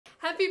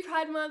Happy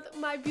Pride Month,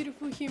 my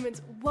beautiful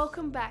humans.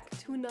 Welcome back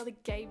to another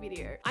gay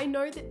video. I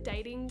know that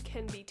dating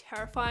can be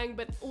terrifying,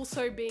 but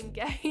also being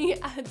gay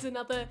adds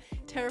another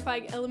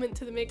terrifying element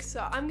to the mix.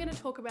 So I'm gonna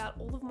talk about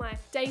all of my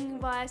dating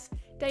advice,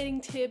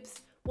 dating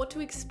tips, what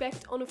to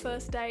expect on a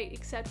first date,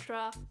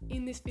 etc.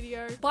 in this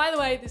video. By the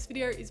way, this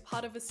video is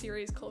part of a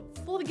series called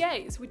For the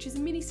Gays, which is a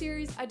mini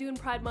series I do in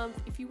Pride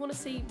Month. If you want to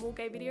see more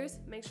gay videos,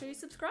 make sure you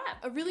subscribe.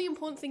 A really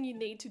important thing you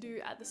need to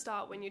do at the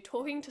start when you're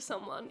talking to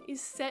someone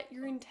is set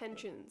your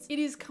intentions. It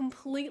is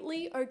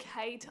completely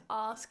okay to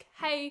ask,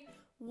 hey,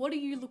 what are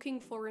you looking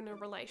for in a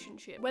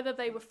relationship? Whether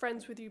they were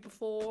friends with you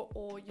before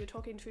or you're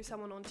talking to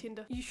someone on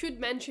Tinder, you should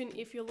mention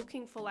if you're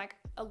looking for like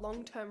a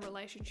long-term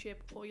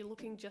relationship or you're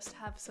looking just to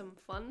have some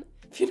fun,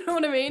 if you know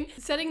what I mean.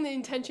 Setting the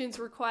intentions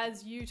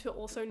requires you to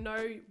also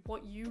know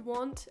what you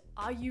want.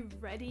 Are you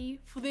ready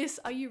for this?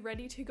 Are you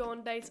ready to go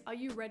on dates? Are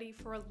you ready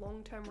for a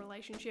long-term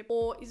relationship?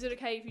 Or is it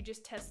okay if you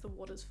just test the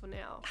waters for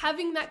now?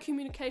 Having that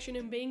communication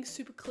and being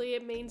super clear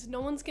means no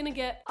one's gonna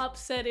get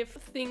upset if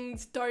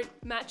things don't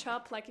match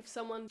up, like if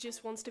someone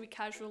just wants to be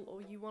casual or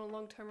you want a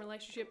long-term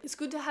relationship. It's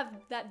good to have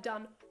that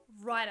done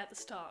right at the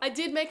start. I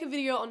did make a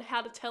video on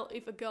how to tell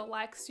if a girl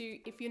likes you.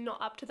 If you're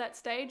not up to that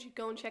stage,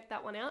 go and check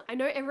that one out. I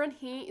know everyone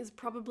here is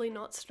probably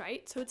not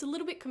straight, so it's a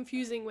little bit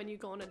confusing when you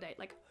go on a date.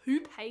 Like, who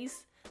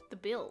pays the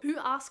bill? Who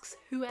asks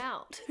who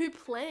out? Who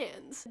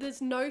plans?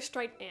 There's no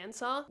straight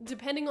answer.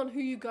 Depending on who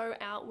you go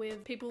out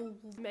with, people will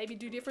maybe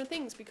do different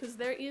things because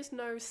there is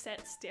no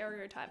set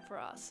stereotype for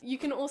us. You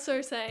can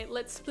also say,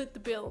 let's split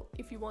the bill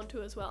if you want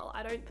to as well.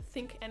 I don't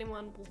think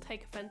anyone will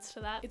take offense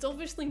to that. It's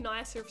obviously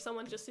nicer if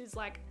someone just is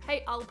like,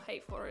 hey, I'll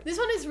pay for it. This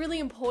one is really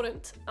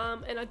important,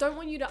 and I don't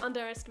want you to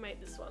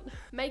underestimate this one.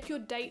 Make your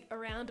date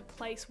around a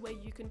place where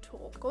you can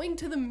talk. Going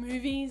to the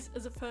movies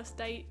as a first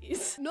date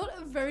is not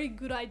a very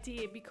good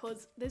idea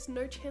because there's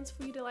no chance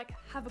for you to like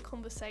have a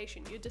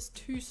conversation. You're just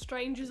two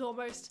strangers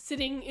almost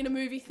sitting in a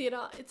movie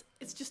theater.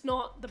 It's just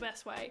not the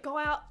best way. Go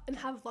out and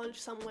have lunch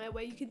somewhere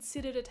where you can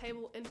sit at a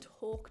table and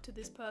talk to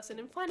this person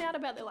and find out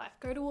about their life.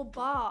 Go to a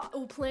bar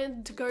or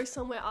plan to go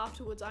somewhere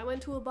afterwards. I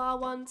went to a bar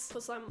once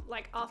for some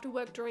like after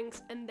work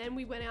drinks and then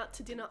we went out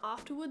to dinner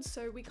afterwards,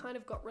 so we kind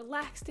of got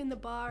relaxed in the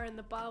bar and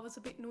the bar was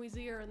a bit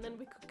noisier and then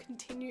we could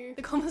continue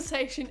the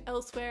conversation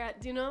elsewhere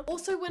at dinner.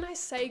 Also, when I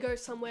say go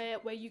somewhere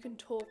where you can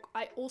talk,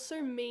 I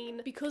also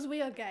mean because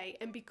we are gay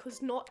and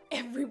because not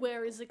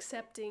everywhere is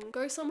accepting,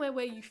 go somewhere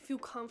where you feel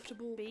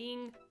comfortable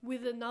being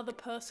with another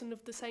person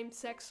of the same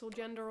sex or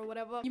gender or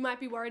whatever. You might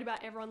be worried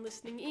about everyone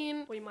listening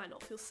in, or you might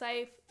not feel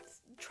safe.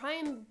 Try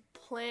and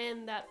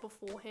plan that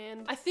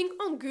beforehand. I think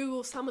on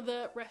Google some of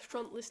the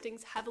restaurant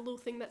listings have a little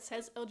thing that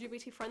says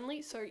LGBT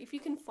friendly, so if you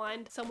can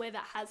find somewhere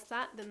that has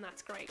that, then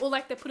that's great. Or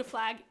like they put a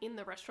flag in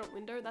the restaurant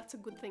window, that's a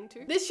good thing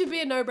too. This should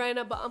be a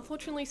no-brainer, but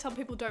unfortunately some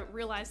people don't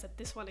realize that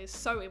this one is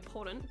so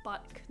important,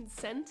 but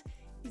consent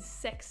is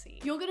sexy.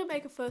 You're gonna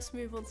make a first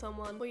move on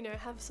someone, or you know,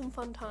 have some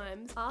fun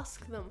times.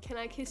 Ask them, can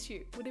I kiss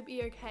you? Would it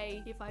be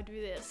okay if I do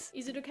this?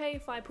 Is it okay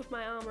if I put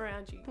my arm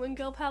around you? When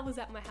Girl Pal was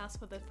at my house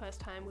for the first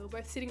time, we were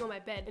both sitting on my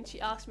bed and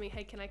she asked me,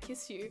 hey, can I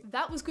kiss you?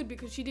 That was good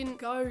because she didn't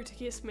go to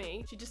kiss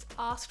me. She just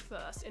asked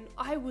first and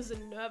I was a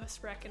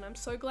nervous wreck, and I'm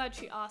so glad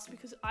she asked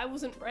because I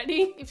wasn't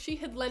ready. If she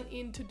had leant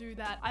in to do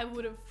that, I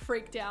would have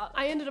freaked out.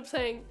 I ended up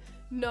saying,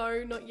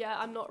 no, not yet,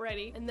 I'm not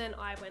ready. And then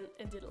I went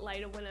and did it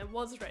later when I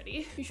was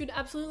ready. You should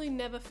absolutely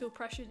never feel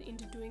pressured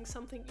into doing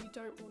something you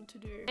don't want to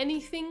do.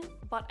 Anything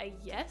but a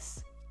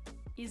yes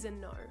is a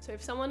no. So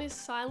if someone is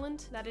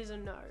silent, that is a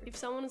no. If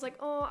someone is like,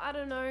 oh, I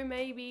don't know,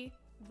 maybe,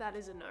 that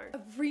is a no.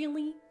 A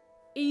really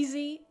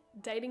easy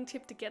dating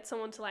tip to get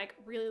someone to like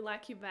really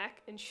like you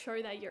back and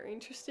show that you're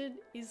interested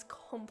is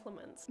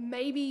compliments.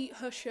 Maybe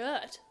her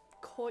shirt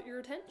caught your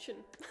attention.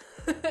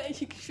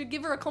 You should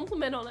give her a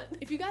compliment on it.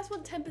 If you guys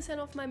want 10%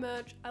 off my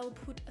merch, I will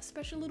put a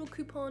special little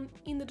coupon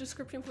in the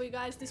description for you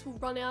guys. This will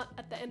run out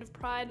at the end of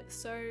Pride,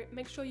 so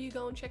make sure you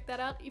go and check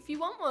that out if you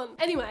want one.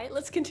 Anyway,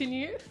 let's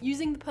continue.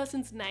 Using the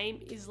person's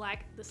name is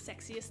like the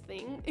sexiest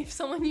thing. If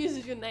someone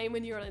uses your name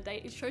when you're on a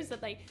date, it shows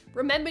that they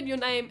remembered your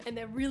name and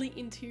they're really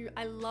into you.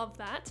 I love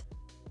that.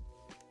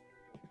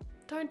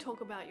 Don't talk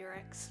about your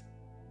ex.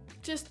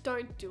 Just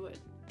don't do it.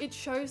 It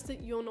shows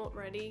that you're not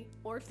ready,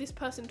 or if this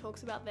person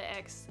talks about their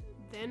ex,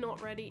 they're not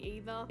ready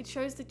either. It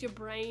shows that your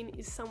brain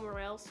is somewhere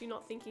else. You're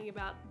not thinking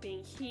about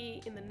being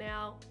here in the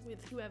now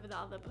with whoever the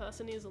other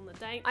person is on the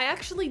date. I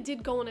actually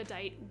did go on a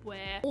date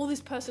where all this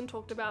person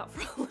talked about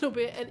for a little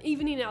bit, and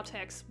even in our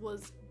text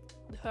was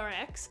her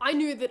ex. I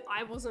knew that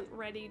I wasn't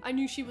ready. I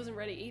knew she wasn't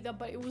ready either,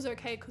 but it was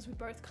okay because we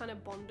both kind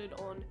of bonded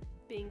on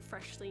being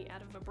freshly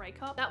out of a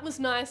breakup. That was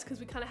nice because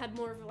we kind of had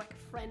more of like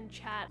a friend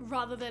chat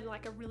rather than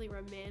like a really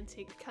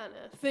romantic kind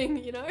of thing,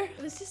 you know? It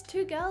was just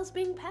two girls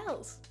being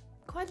pals.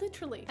 Quite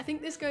literally. I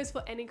think this goes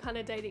for any kind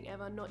of dating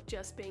ever, not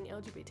just being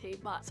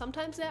LGBT, but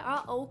sometimes there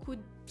are awkward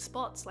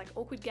spots, like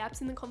awkward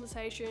gaps in the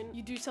conversation.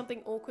 You do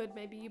something awkward,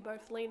 maybe you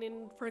both lean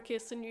in for a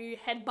kiss and you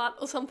headbutt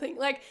or something.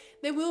 Like,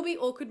 there will be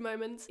awkward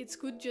moments. It's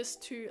good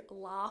just to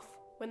laugh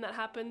when that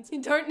happens.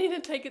 You don't need to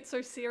take it so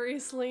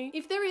seriously.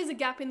 If there is a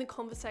gap in the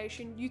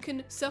conversation, you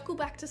can circle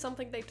back to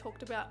something they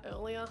talked about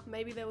earlier.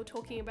 Maybe they were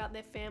talking about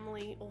their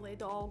family or their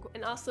dog,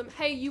 and ask them,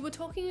 hey, you were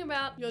talking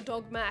about your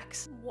dog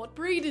Max. What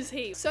breed is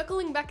he?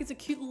 Circling back is a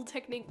cute little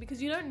technique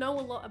because you don't know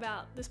a lot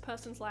about this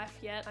person's life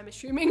yet, I'm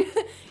assuming,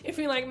 if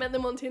you like met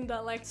them on Tinder.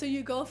 Like, so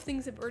you go off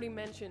things they've already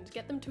mentioned,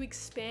 get them to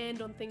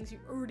expand on things you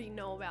already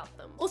know about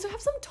them. Also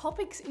have some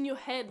topics in your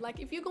head.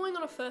 Like if you're going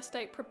on a first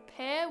date,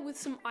 prepare with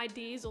some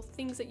ideas or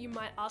things that you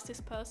might ask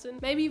this person.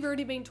 Maybe you've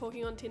already been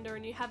talking on Tinder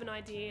and you have an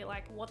idea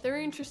like what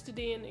they're interested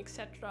in,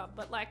 etc.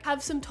 But like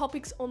have some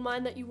topics on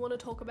mind that you want to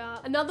talk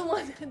about. Another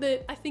one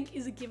that I think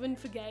is a given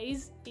for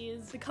gays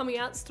is the coming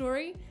out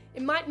story.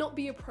 It might not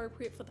be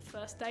appropriate for the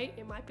first date.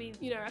 It might be,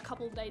 you know, a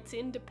couple of dates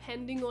in,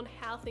 depending on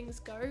how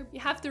things go. You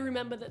have to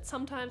remember that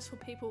sometimes for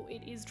people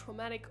it is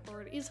traumatic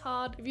or it is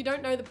hard. If you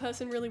don't know the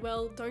person really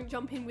well, don't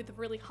jump in with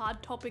really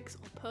hard topics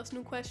or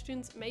personal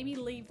questions. Maybe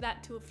leave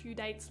that to a few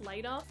dates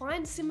later.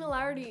 Find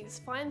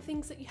similarities, find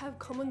things that you have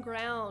common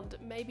ground.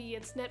 Maybe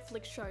it's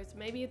Netflix shows,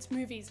 maybe it's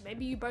movies,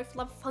 maybe you both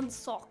love fun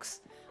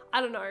socks. I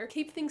don't know,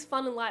 keep things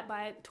fun and light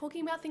by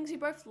talking about things you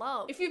both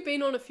love. If you've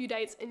been on a few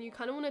dates and you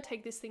kind of want to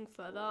take this thing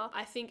further,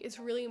 I think it's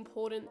really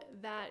important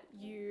that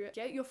you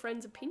get your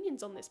friends'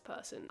 opinions on this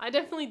person. I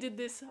definitely did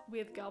this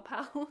with Girl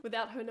Pal.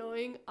 Without her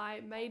knowing, I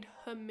made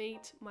her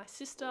meet my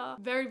sister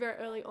very, very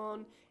early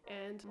on,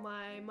 and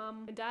my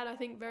mum and dad, I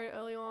think, very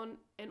early on,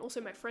 and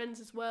also my friends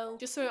as well,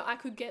 just so I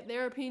could get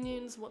their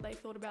opinions, what they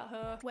thought about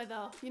her,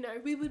 whether, you know,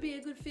 we would be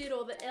a good fit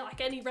or that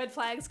like any red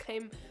flags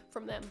came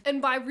from them.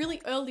 And by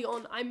really early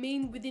on, I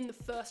mean within the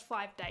first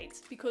 5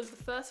 dates, because the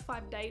first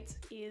 5 dates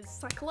is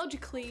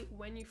psychologically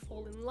when you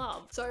fall in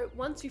love. So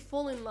once you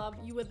fall in love,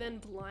 you are then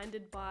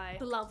blinded by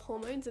the love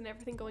hormones and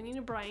everything going in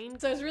your brain.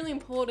 So it's really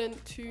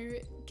important to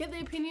get the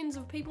opinions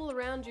of people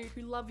around you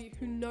who love you,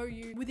 who know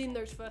you within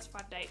those first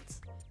 5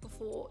 dates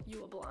before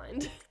you are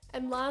blind.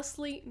 And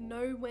lastly,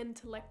 know when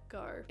to let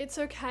go. It's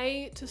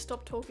okay to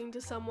stop talking to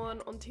someone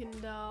on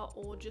Tinder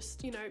or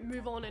just, you know,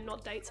 move on and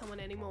not date someone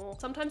anymore.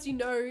 Sometimes you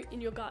know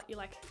in your gut, you're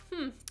like,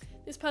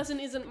 this person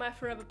isn't my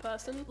forever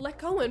person. Let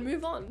go and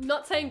move on.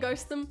 Not saying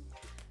ghost them.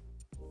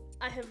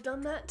 I have done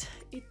that.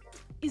 It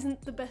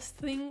isn't the best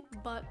thing,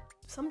 but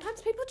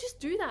sometimes people just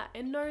do that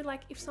and know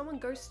like if someone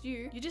ghosts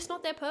you, you're just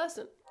not their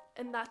person,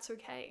 and that's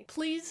okay.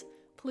 Please,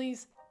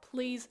 please,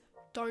 please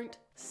don't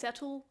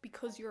settle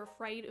because you're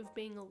afraid of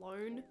being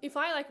alone. If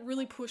I like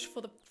really push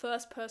for the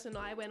first person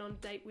I went on a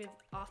date with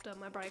after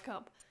my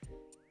breakup,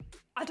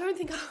 I don't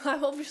think I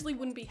obviously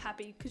wouldn't be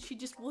happy because she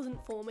just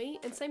wasn't for me.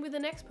 And same with the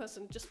next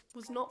person, just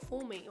was not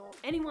for me, or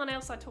anyone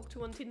else I talked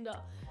to on Tinder.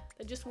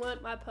 They just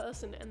weren't my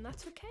person, and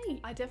that's okay.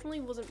 I definitely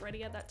wasn't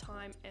ready at that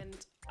time, and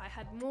I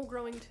had more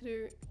growing to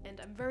do,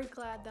 and I'm very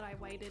glad that I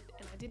waited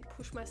and I didn't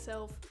push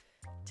myself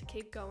to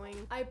keep going.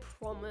 I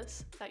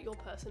promise that your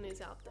person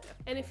is out there.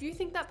 And if you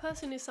think that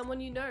person is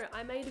someone you know,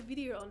 I made a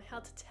video on how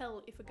to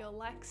tell if a girl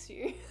likes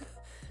you.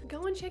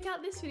 Go and check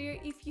out this video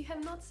if you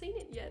have not seen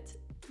it yet.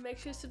 Make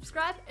sure to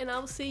subscribe, and I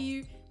will see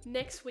you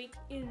next week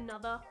in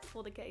another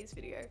For the Gays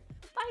video.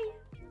 Bye!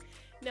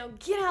 Now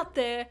get out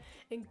there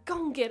and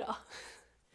go and get her.